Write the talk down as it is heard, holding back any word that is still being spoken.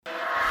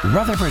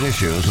Rutherford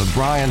Issues with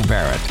Brian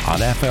Barrett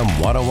on FM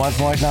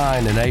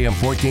 101.9 and AM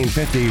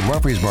 1450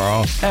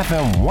 Murfreesboro,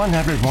 FM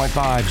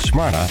 100.5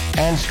 Smyrna,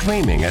 and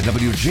streaming at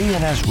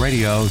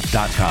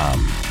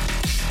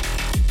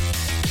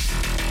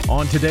WGNSradio.com.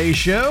 On today's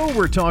show,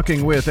 we're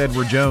talking with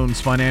Edward Jones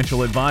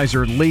financial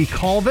advisor Lee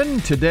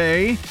Colvin.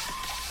 Today,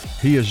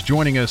 he is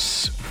joining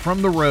us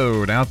from the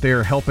road out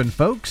there helping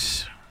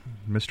folks.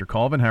 Mr.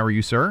 Colvin, how are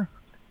you, sir?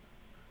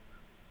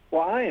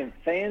 Well, I am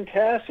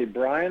fantastic,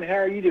 Brian. How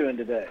are you doing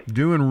today?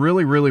 Doing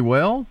really, really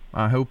well.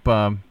 I hope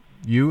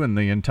you and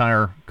the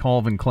entire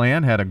Colvin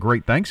clan had a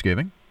great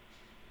Thanksgiving.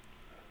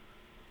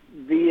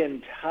 The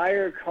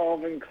entire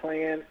Colvin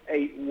clan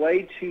ate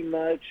way too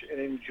much and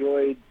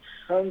enjoyed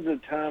tons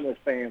of time with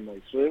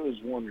family, so it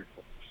was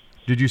wonderful.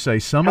 Did you say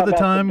some of the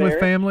time with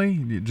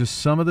family? Just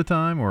some of the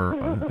time, or?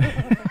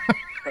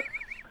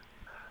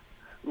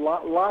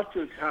 Lots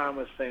of time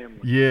with family.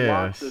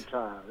 Yes. Lots of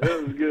time.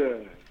 It was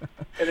good.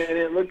 and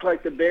it looked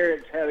like the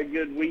Barretts had a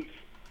good week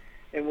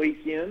and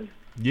weekend.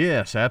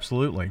 Yes,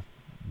 absolutely.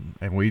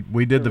 And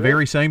we did the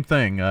very same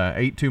thing.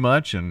 Ate too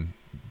much and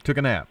took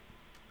a nap.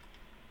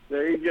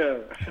 There you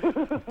go.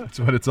 That's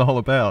what it's all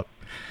about.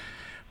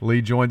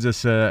 Lee joins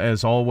us,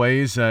 as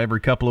always,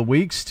 every couple of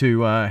weeks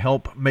to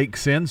help make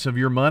sense of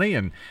your money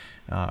and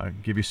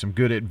give you some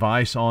good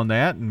advice on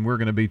that. And we're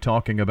going to be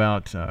talking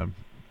about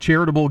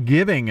charitable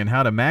giving and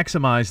how to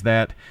maximize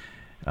that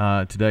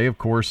today. Of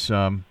course,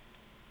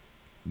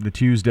 the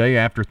Tuesday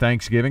after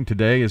Thanksgiving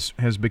today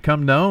has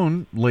become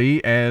known,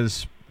 Lee,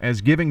 as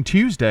Giving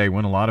Tuesday,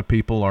 when a lot of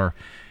people are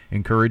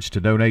encouraged to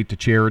donate to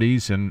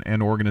charities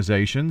and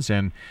organizations.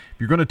 And if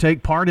you're going to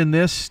take part in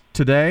this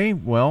today,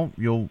 well,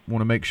 you'll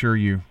want to make sure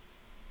you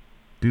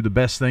do the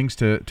best things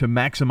to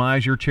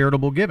maximize your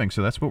charitable giving.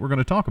 So that's what we're going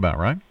to talk about,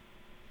 right?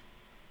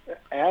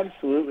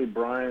 Absolutely,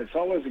 Brian. It's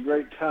always a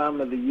great time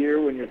of the year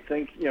when you're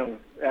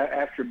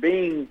after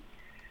being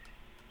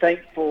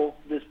thankful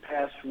this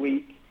past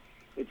week,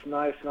 it's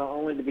nice not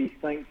only to be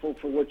thankful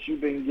for what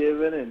you've been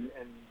given and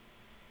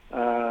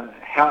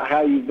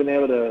how you've been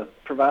able to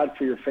provide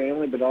for your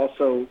family, but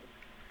also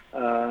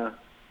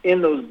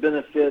in those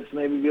benefits,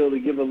 maybe be able to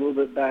give a little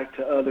bit back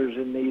to others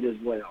in need as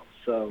well.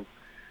 So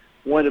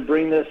wanted to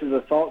bring this as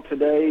a thought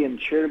today in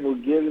charitable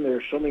giving. There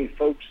are so many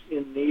folks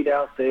in need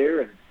out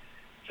there, and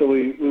so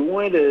we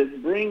wanted to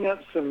bring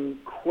up some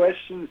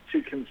questions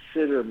to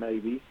consider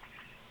maybe.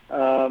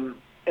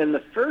 And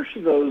the first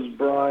of those,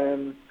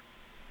 Brian,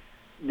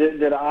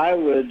 that I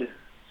would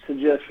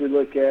suggest we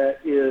look at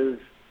is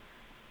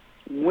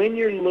when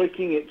you're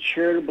looking at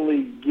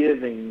charitably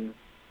giving,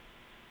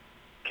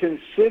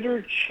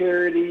 consider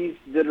charities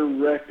that are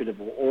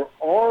reputable, or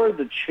are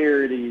the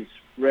charities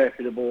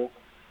reputable,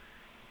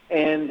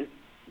 and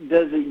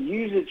does it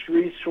use its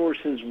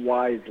resources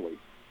wisely?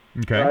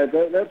 Okay. Right?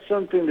 That's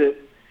something that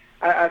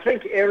I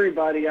think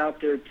everybody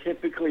out there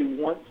typically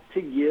wants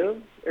to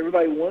give.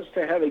 Everybody wants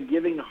to have a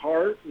giving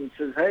heart and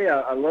says, hey,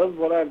 I love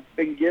what I've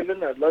been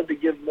given. I'd love to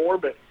give more,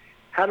 but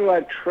how do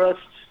I trust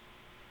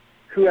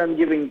who I'm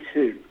giving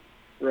to,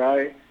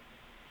 right?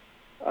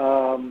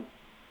 So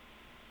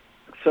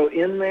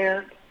in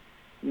that,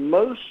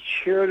 most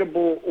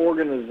charitable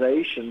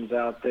organizations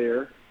out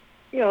there,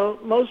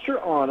 most are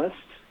honest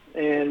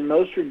and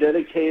most are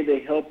dedicated to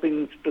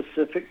helping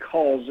specific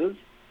causes.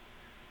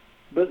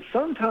 But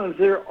sometimes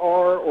there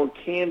are or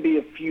can be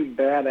a few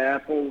bad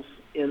apples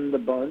in the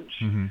bunch.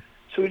 Mm-hmm.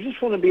 So we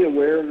just want to be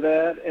aware of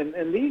that.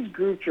 And these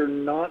groups are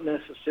not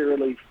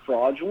necessarily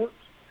fraudulent,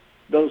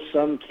 though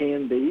some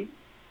can be.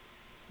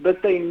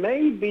 But they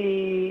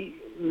maybe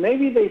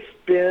they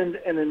spend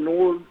an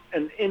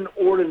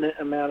inordinate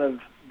amount of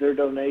their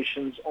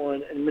donations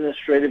on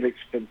administrative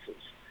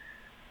expenses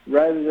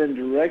rather than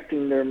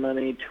directing their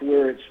money to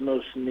where it's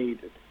most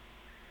needed.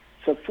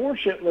 So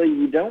fortunately,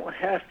 you don't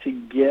have to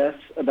guess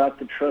about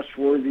the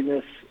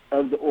trustworthiness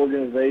of the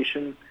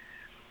organization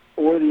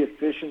or the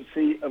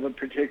efficiency of a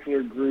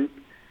particular group,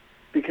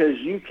 because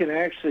you can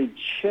actually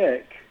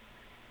check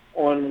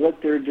on what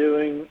they're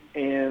doing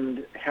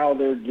and how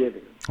they're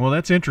giving. Well,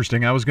 that's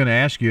interesting. I was going to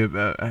ask you,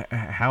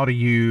 how do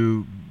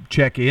you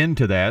check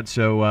into that?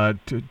 So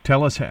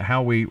tell us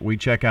how we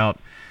check out,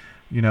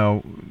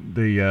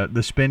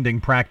 the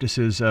spending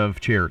practices of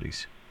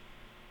charities.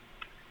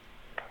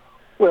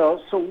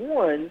 Well, so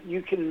one,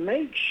 you can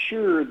make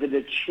sure that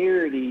a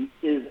charity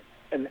is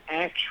an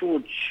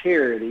actual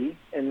charity,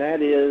 and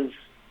that is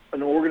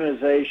an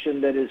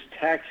organization that is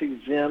tax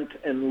exempt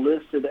and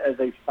listed as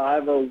a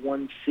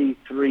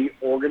 501c3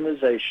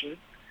 organization.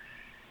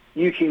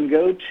 You can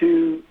go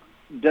to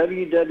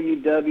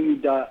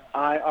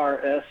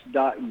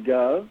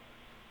www.irs.gov.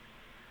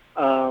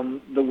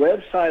 The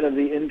website of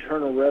the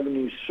Internal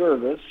Revenue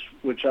Service,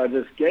 which I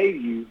just gave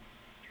you,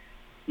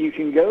 you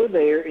can go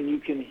there and you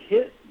can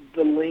hit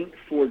the link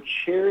for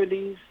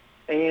charities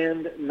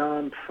and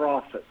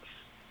nonprofits.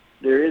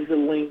 There is a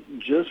link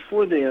just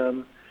for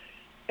them,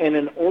 and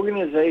an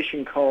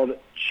organization called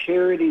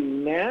Charity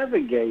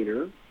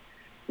Navigator,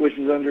 which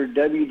is under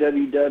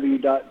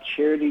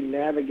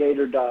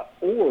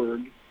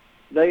www.charitynavigator.org.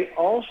 They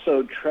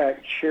also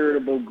track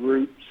charitable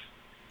groups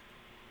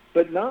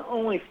but not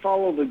only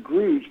follow the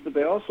groups, but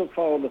they also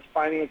follow the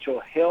financial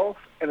health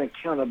and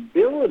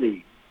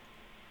accountability,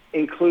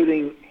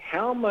 including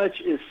how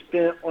much is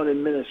spent on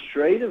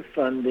administrative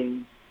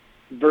funding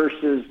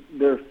versus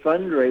their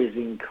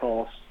fundraising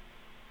costs.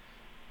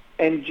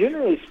 And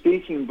generally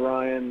speaking,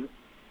 Brian,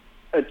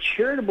 a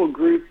charitable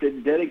group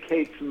that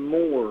dedicates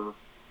more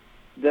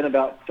than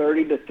about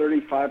 30 to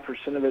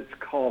 35% of its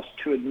cost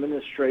to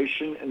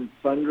administration and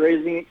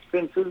fundraising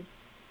expenses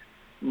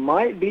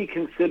might be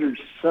considered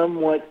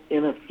somewhat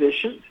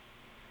inefficient,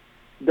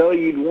 though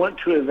you'd want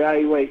to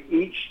evaluate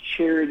each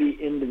charity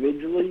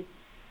individually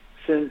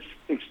since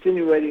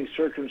extenuating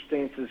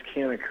circumstances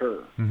can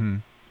occur. Mm-hmm.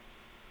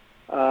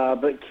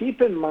 But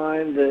keep in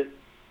mind that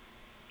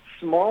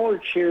smaller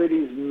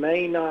charities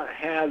may not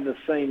have the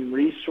same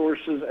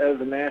resources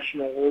as a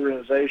national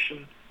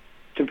organization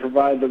to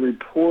provide the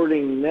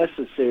reporting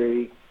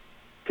necessary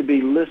to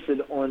be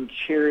listed on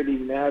Charity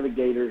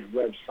Navigator's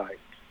website.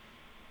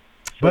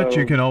 But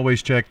you can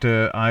always check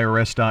to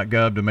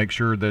irs.gov to make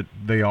sure that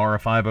they are a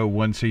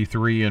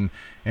 501c3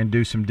 and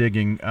do some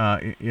digging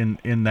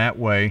in that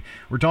way.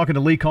 We're talking to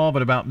Lee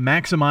Colvin about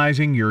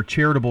maximizing your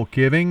charitable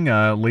giving.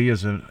 Lee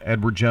is an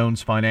Edward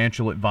Jones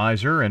financial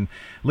advisor. And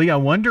Lee, I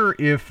wonder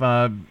if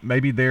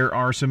maybe there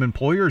are some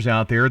employers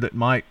out there that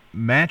might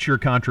match your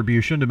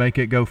contribution to make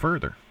it go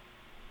further.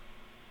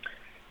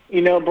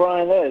 You know,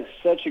 Brian, that is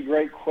such a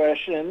great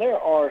question. And there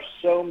are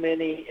so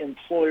many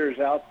employers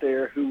out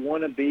there who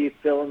want to be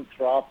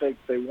philanthropic.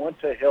 They want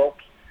to help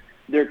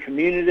their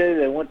community.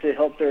 They want to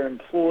help their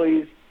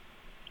employees.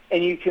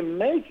 And you can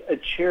make a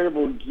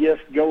charitable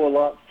gift go a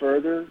lot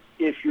further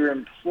if your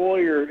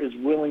employer is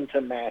willing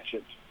to match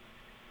it.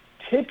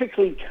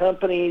 Typically,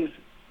 companies,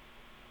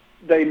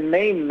 they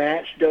may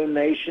match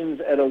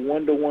donations at a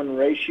 1-to-1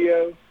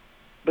 ratio,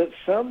 but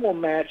some will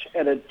match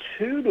at a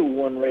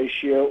 2-to-1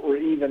 ratio or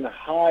even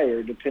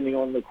higher, depending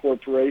on the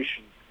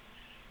corporation.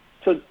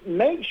 So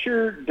make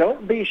sure,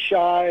 don't be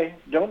shy,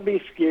 don't be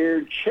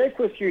scared. Check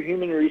with your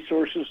human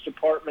resources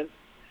department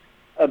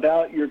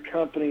about your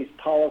company's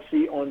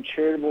policy on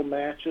charitable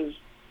matches.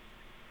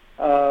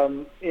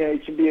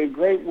 It can be a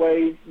great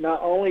way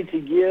not only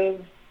to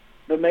give,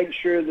 but make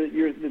sure that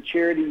the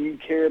charity you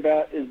care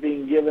about is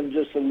being given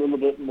just a little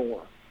bit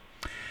more.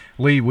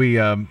 Lee, we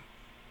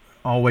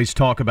always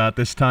talk about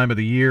this time of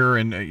the year,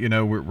 and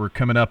we're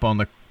coming up on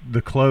the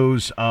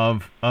close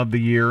of the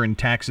year and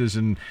taxes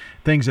and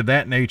things of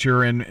that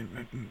nature,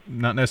 and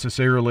not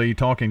necessarily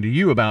talking to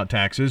you about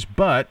taxes,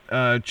 but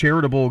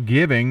charitable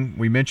giving.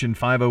 We mentioned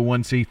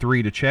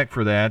 501c3 to check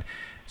for that.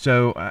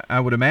 So I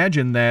would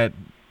imagine that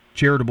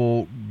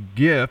charitable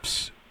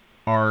gifts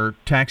are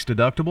tax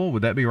deductible.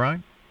 Would that be right?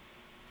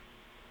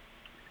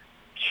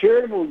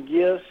 Charitable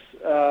gifts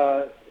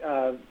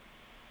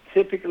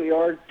typically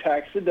are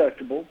tax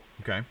deductible.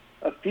 Okay.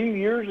 A few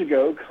years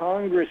ago,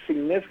 Congress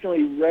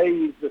significantly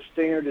raised the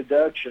standard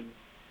deduction,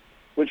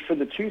 which for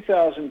the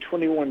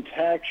 2021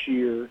 tax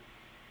year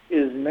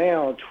is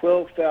now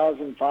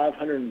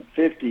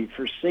 $12,550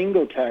 for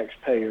single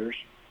taxpayers,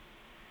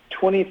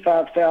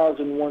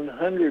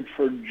 $25,100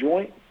 for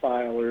joint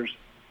filers,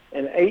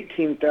 and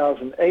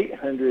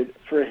 $18,800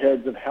 for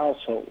heads of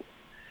household.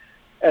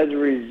 As a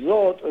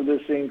result of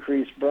this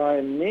increase,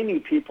 Brian, many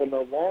people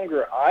no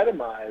longer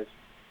itemize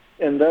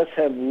and thus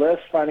have less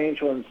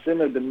financial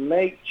incentive to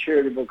make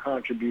charitable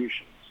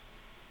contributions.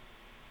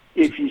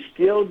 If you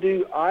still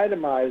do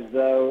itemize,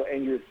 though,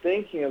 and you're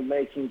thinking of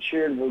making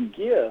charitable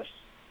gifts,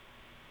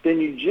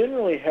 then you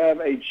generally have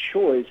a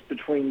choice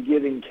between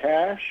giving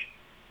cash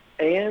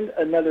and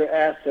another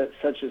asset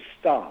such as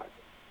stock.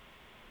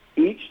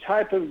 Each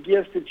type of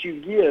gift that you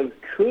give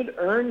could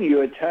earn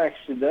you a tax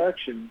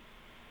deduction,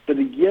 but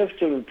a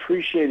gift of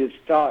appreciated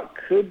stock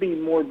could be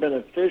more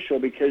beneficial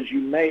because you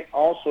may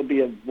also be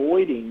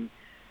avoiding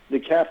the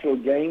capital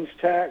gains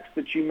tax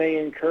that you may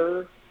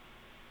incur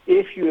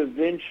if you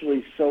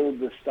eventually sold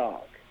the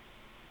stock.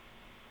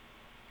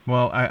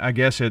 Well, I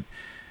guess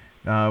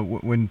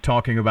when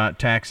talking about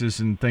taxes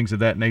and things of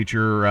that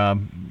nature,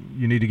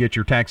 you need to get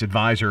your tax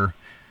advisor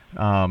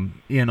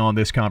in on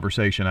this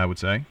conversation, I would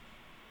say.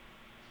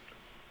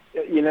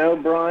 You know,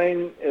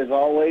 Brian, as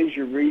always,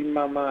 you're reading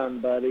my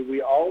mind, buddy.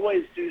 We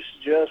always do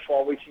suggest,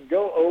 while we can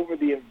go over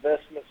the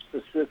investment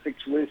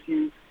specifics with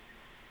you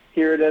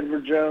here at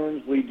Edward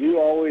Jones, we do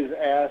always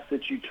ask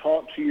that you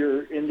talk to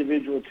your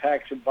individual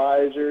tax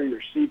advisor,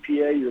 your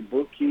CPA, your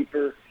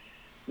bookkeeper,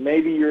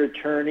 maybe your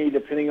attorney,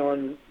 depending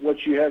on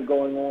what you have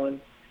going on.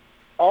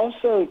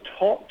 Also,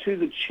 talk to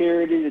the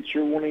charity that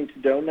you're wanting to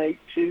donate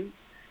to.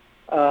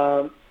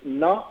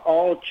 Not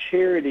all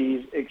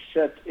charities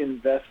accept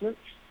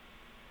investments.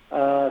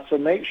 So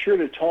make sure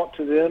to talk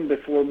to them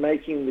before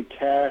making the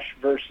cash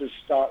versus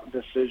stock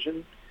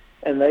decision,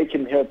 and they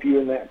can help you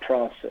in that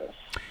process.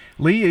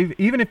 Lee,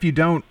 even if you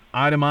don't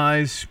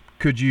itemize,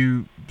 could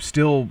you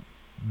still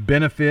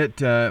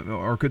benefit,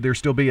 or could there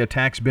still be a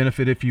tax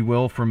benefit, if you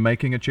will, from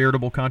making a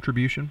charitable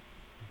contribution?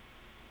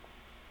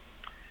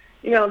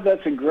 You know,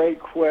 that's a great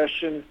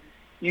question.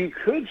 You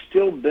could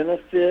still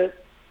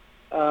benefit,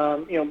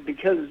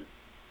 because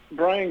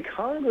Brian,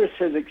 Congress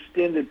has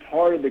extended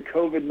part of the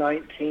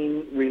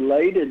COVID-19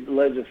 related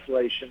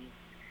legislation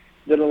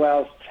that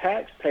allows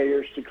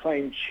taxpayers to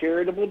claim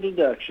charitable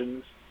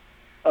deductions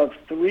of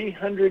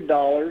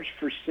 $300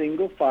 for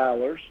single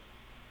filers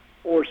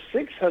or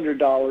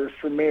 $600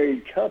 for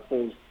married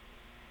couples,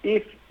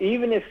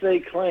 even if they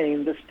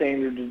claim the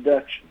standard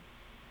deduction.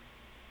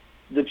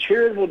 The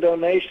charitable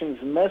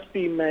donations must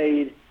be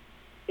made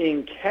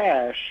in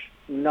cash,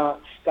 not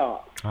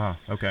stock. Ah,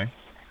 okay.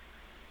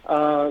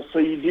 So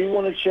you do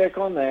want to check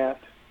on that.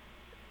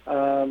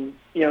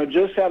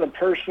 Just out of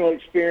personal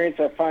experience,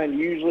 I find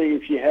usually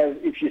if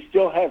you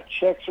still have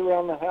checks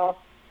around the house,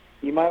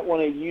 you might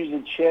want to use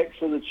a check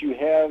so that you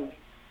have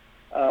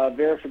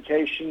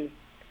verification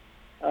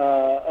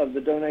of the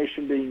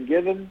donation being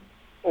given,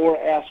 or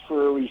ask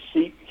for a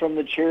receipt from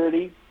the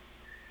charity.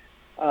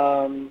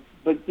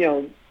 But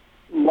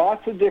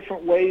lots of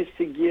different ways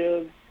to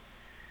give,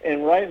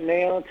 and right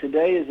now,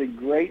 today is a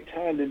great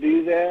time to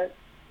do that.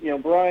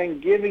 Brian,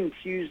 Giving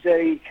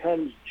Tuesday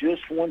comes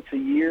just once a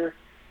year,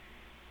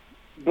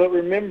 but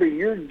remember,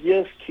 your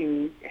gifts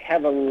can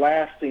have a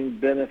lasting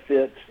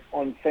benefit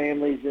on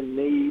families in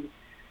need.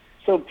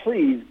 So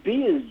please,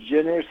 be as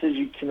generous as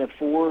you can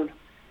afford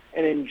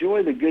and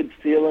enjoy the good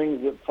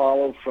feelings that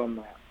follow from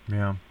that.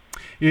 Yeah.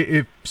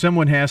 If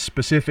someone has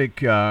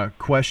specific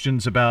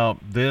questions about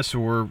this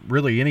or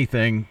really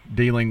anything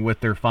dealing with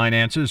their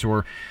finances,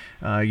 or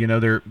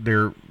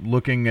they're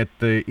looking at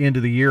the end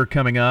of the year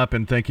coming up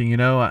and thinking,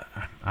 I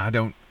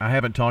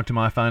haven't talked to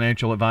my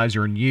financial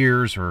advisor in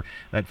years, or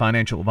that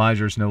financial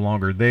advisor is no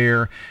longer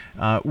there,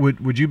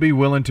 would you be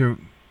willing to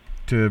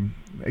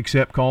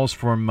accept calls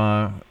from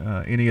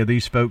any of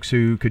these folks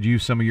who could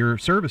use some of your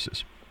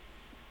services?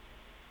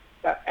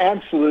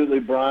 Absolutely,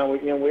 Brian.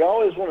 We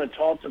always want to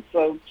talk to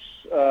folks.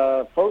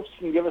 Folks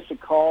can give us a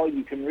call.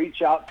 You can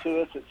reach out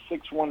to us at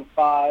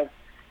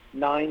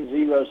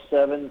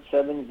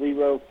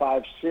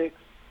 615-907-7056.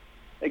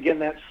 Again,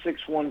 that's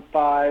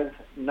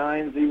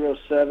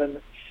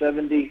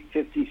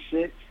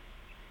 615-907-7056.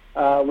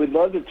 We'd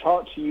love to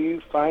talk to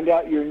you, find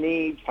out your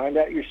needs, find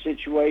out your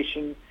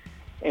situation,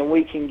 and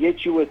we can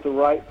get you with the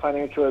right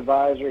financial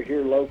advisor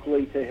here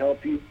locally to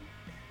help you.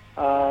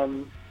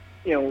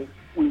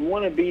 We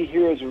want to be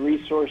here as a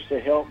resource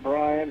to help,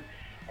 Brian.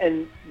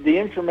 And the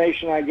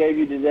information I gave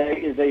you today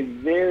is a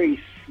very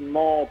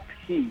small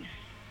piece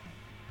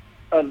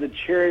of the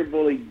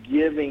charitable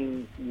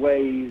giving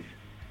ways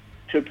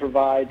to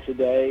provide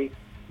today.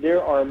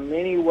 There are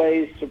many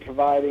ways to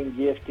provide in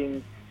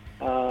gifting,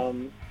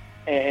 and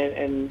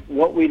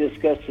what we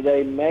discussed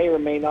today may or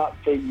may not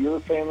fit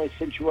your family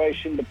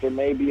situation, but there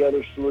may be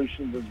other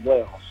solutions as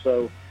well.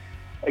 So,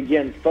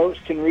 again, folks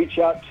can reach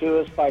out to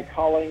us by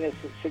calling us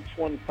at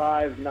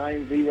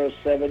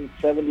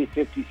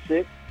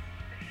 615-907-7056.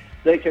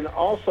 They can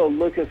also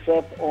look us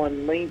up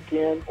on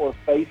LinkedIn or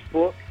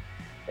Facebook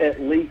at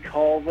Lee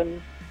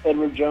Colvin,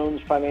 Edward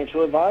Jones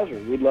Financial Advisor.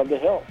 We'd love to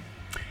help.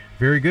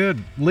 Very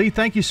good. Lee,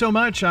 thank you so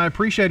much. I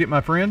appreciate it,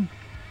 my friend.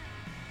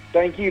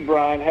 Thank you,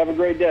 Brian. Have a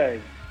great day.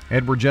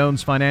 Edward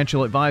Jones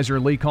Financial Advisor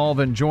Lee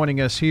Colvin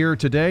joining us here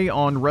today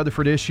on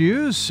Rutherford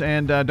Issues.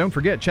 And don't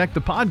forget, check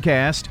the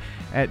podcast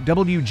at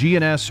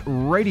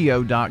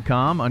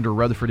WGNSradio.com under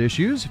Rutherford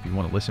Issues if you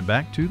want to listen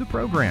back to the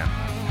program.